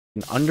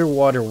An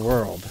underwater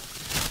world.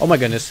 Oh my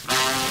goodness.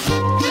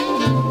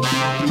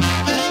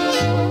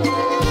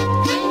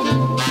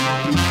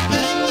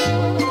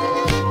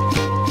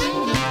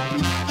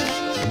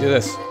 Do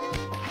this.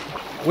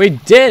 We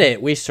did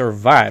it! We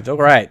survived.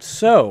 Alright,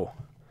 so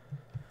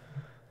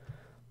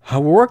we're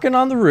working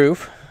on the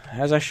roof,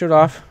 as I showed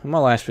off in my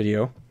last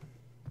video.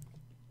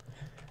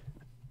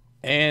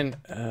 And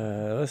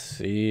let's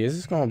see, is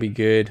this gonna be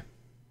good?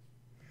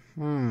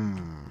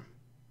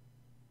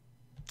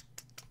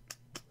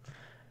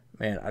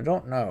 Man, I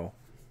don't know.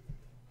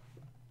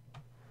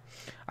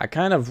 I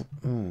kind of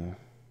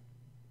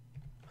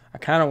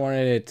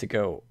wanted it to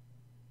go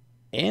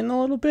in a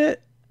little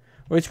bit,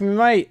 which it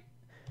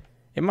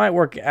might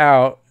work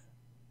out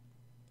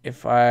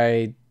if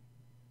I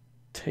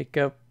take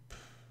up,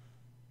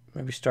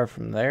 maybe start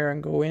from there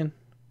and go in.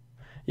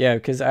 Yeah,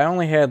 because I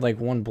only had like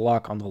one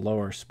block on the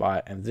lower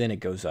spot and then it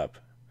goes up.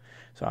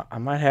 So I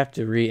might have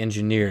to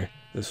re-engineer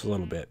this a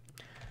little bit.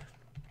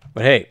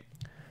 But hey,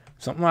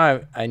 something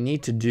I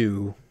need to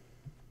do,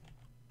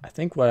 I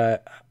think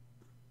what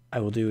I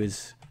will do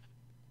is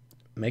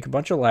make a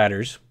bunch of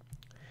ladders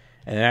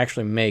and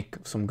actually make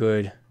some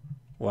good,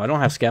 well, I don't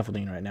have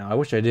scaffolding right now. I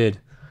wish I did.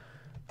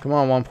 Come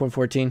on,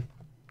 1.14.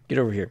 Get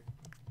over here.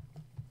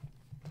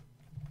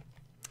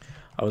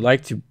 I would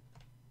like to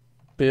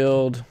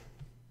build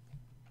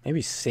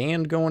maybe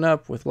sand going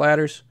up with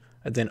ladders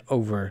and then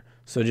over,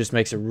 so it just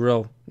makes it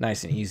real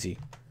nice and easy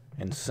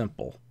and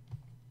simple.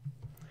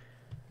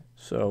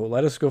 So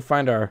let us go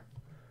find our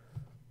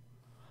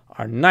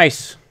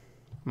nice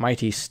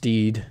mighty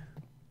steed.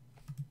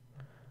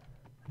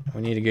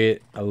 We need to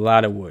get a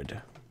lot of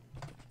wood.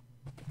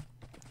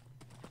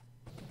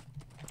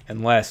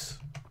 Unless,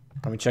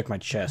 let me check my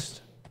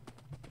chest.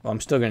 Well,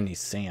 I'm still gonna need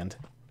sand.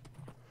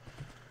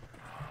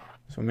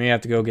 So we may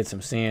have to go get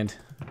some sand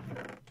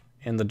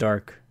in the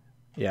dark.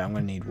 Yeah, I'm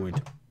gonna need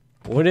wood.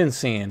 Wood and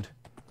sand.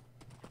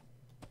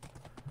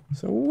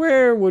 So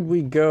where would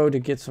we go to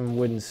get some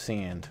wood and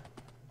sand?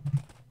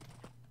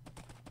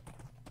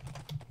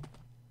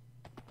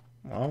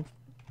 Well,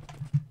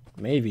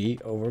 maybe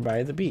over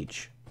by the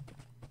beach.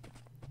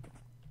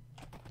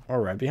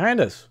 Or right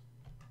behind us.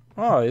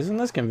 Oh, isn't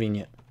this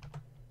convenient?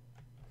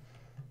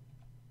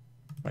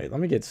 Wait, let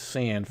me get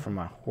sand from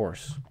my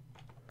horse.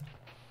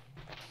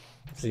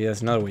 See,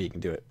 that's another way you can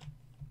do it.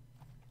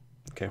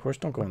 Okay, horse,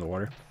 don't go in the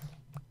water.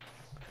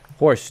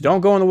 Horse,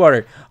 don't go in the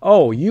water.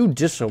 Oh, you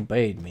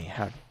disobeyed me.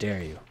 How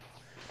dare you?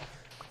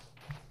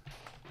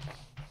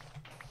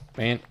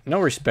 Man, no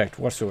respect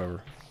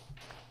whatsoever.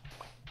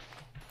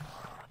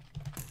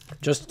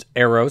 Just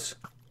arrows.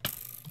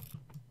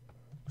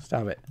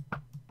 Stop it.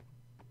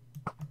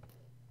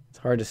 It's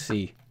hard to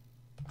see.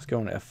 Let's go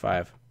into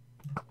F5.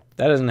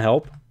 That doesn't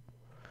help.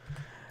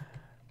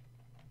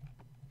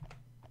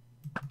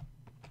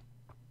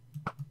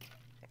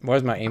 Why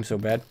is my aim so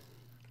bad?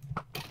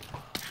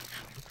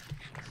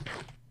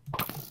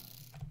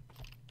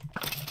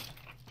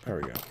 There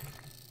we go.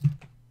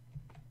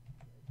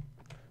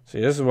 See,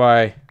 this is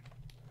why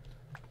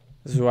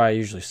I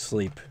usually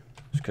sleep.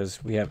 It's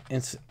because we have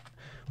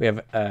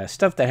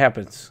stuff that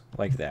happens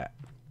like that.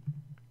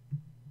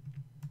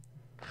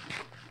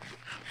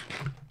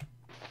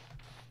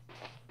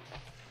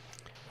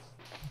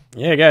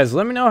 Yeah, guys,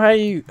 let me know how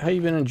you've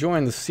been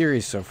enjoying the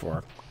series so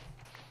far.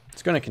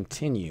 It's going to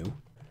continue.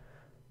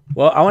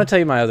 Well, I want to tell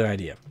you my other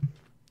idea.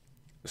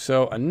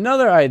 So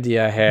another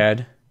idea I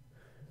had,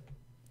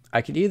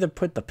 I could either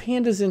put the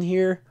pandas in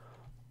here,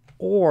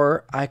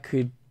 or I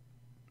could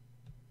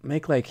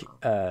make like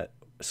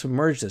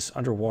submerge this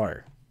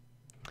underwater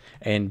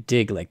and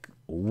dig like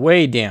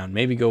way down,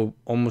 maybe go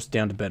almost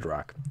down to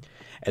bedrock,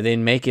 and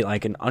then make it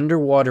like an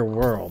underwater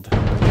world.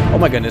 Oh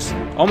my goodness.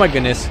 Oh my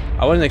goodness.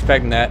 I wasn't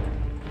expecting that.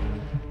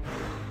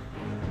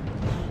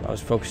 I was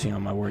focusing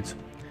on my words.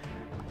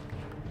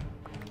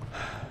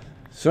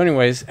 So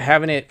anyways,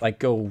 having it like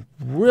go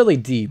really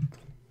deep,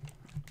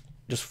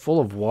 just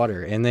full of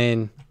water, and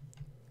then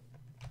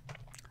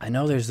I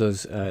know there's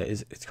those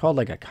it's called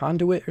like a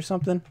conduit or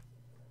something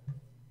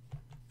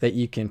that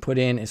you can put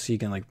in so you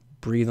can like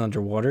breathe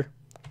underwater.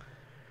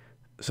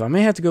 So I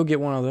may have to go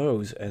get one of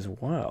those as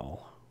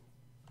well.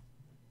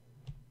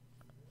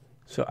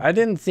 So I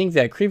didn't think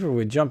that creeper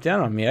would jump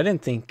down on me. I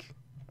didn't think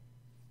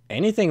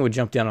anything would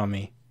jump down on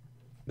me.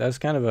 That was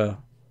kind of a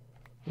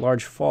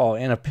large fall,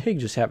 and a pig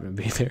just happened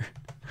to be there.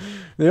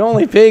 The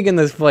only pig in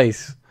this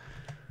place.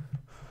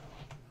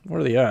 What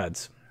are the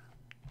odds?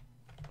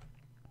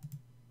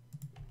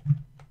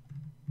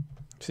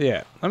 So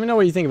yeah, let me know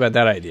what you think about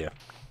that idea.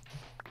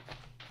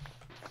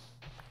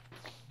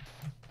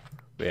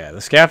 But yeah,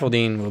 the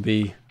scaffolding will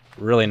be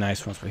really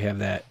nice once we have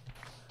that.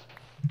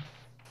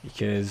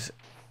 Because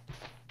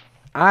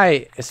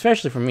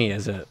especially for me,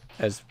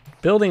 as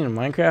building in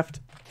Minecraft,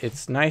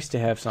 it's nice to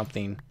have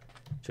something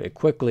to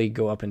quickly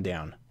go up and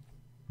down,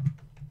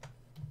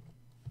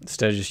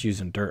 instead of just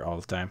using dirt all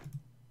the time.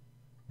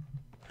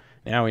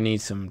 Now we need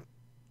some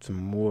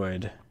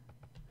wood.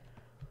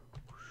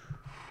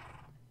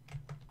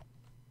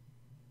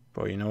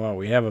 But you know what?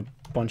 We have a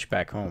bunch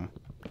back home.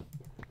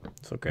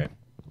 It's okay.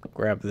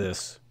 Grab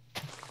this.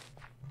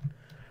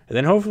 And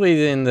then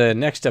hopefully in the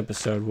next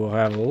episode we'll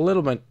have a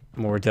little bit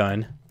more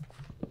done.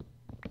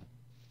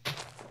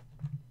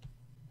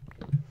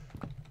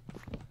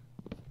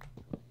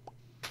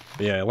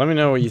 But yeah, let me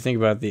know what you think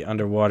about the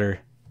underwater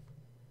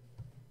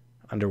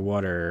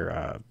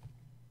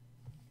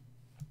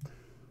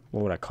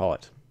what would I call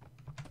it?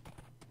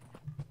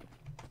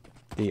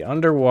 The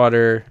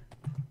underwater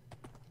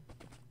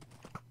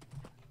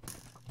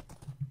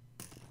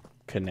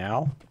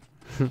canal.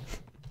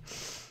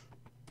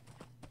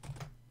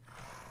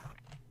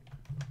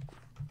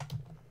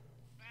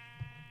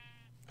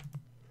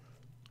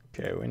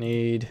 Okay, we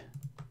need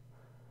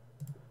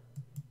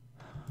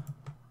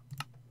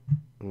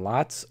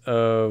lots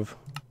of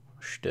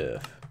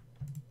stuff.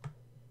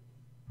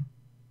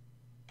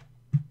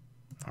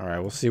 All right,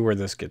 we'll see where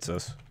this gets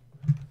us.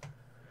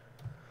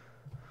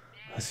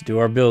 Let's do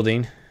our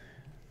building.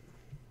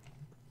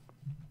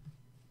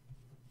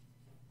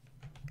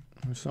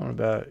 There's something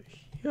about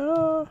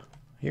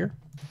here.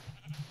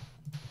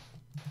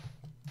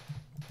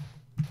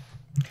 And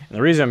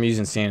the reason I'm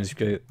using sand is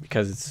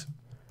because it's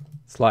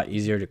a lot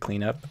easier to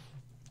clean up.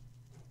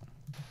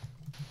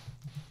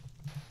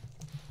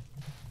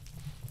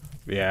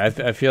 Yeah,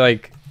 I feel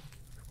like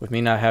with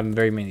me not having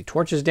very many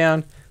torches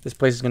down, this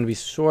place is going to be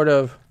sort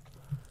of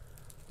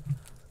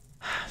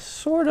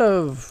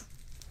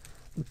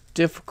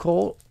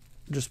difficult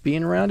just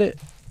being around it.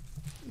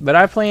 But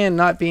I plan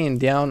not being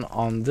down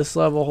on this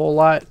level a whole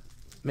lot,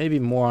 maybe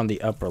more on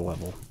the upper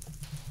level.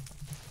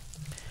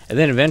 And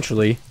then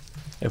eventually,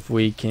 if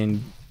we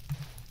can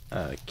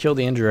kill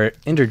the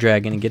Ender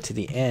Dragon and get to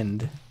the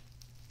end,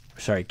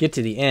 get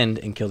to the end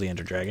and kill the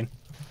Ender Dragon,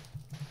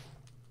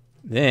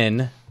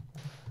 then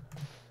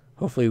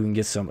hopefully we can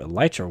get some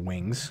Elytra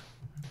wings.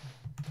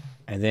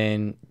 And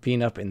then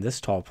being up in this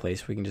tall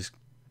place, we can just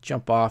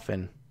jump off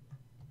and,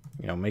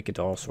 you know, make it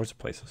to all sorts of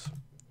places.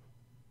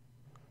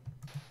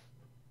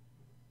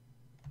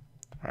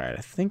 Alright,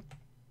 I think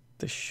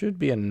this should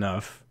be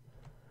enough.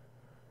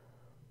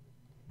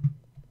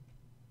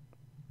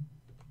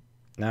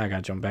 Now I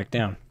gotta jump back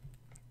down.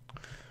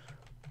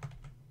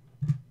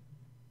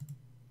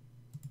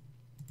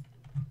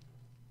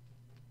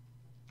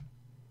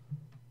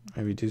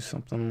 Maybe do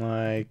something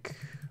like...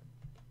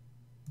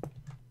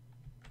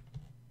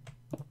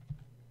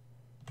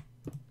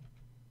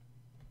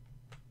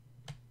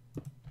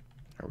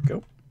 There we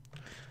go.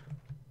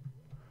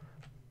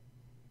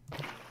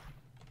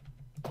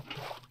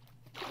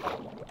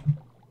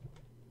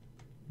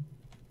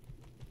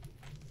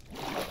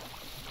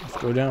 Let's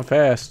go down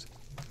fast.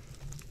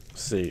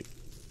 Let's see.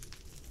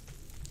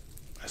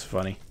 That's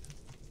funny.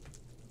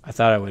 I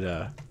thought I would,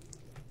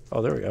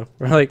 oh, there we go.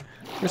 We're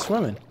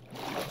swimming.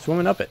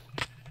 Swimming up it.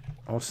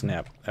 Oh,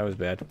 snap. That was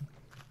bad.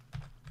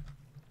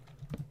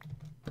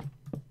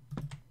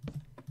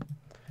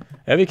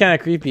 That'd be kind of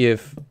creepy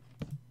if,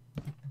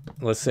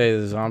 let's say,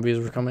 the zombies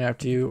were coming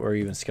after you, or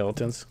even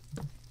skeletons,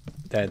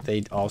 that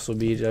they'd also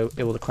be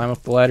able to climb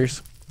up the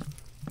ladders.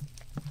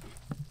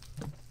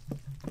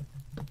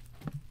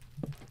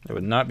 That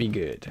would not be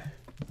good.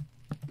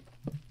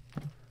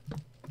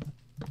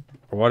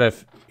 Or what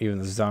if even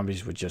the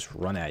zombies would just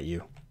run at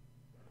you?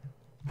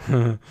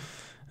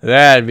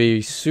 That'd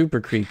be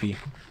super creepy.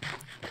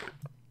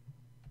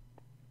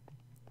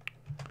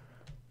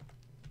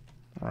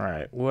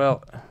 Alright,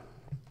 well,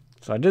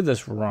 so I did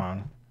this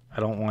wrong. I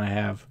don't want to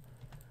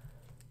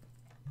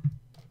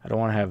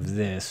have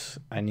this.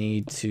 I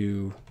need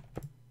to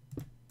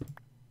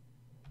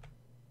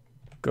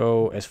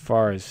go as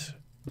far as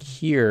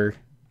here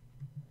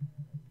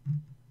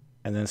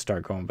and then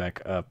start going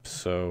back up.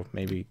 So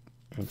maybe,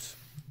 oops,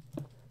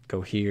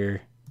 go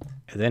here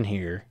and then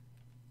here.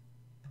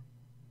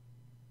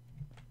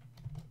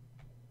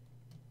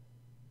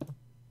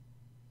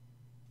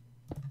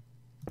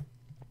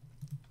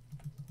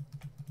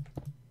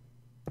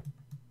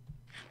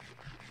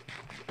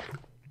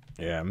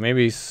 Yeah,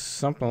 maybe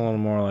something a little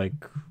more like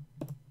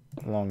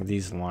along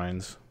these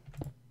lines.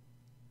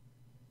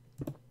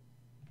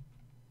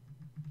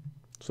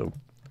 So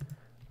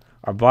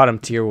our bottom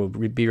tier will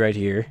be right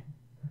here.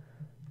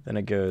 Then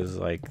it goes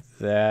like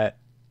that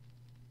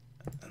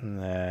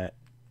and that.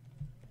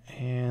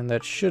 And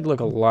that should look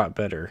a lot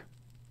better.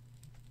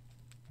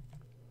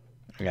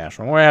 Yeah,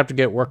 so I'm going to have to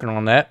get working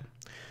on that.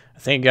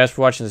 Thank you guys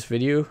for watching this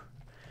video.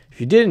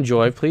 If you did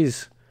enjoy,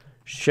 please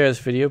share this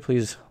video.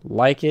 Please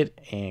like it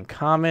and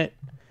comment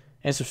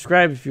and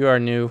subscribe if you are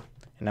new.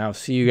 And I'll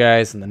see you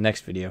guys in the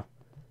next video.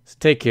 So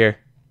take care.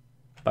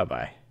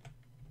 Bye-bye.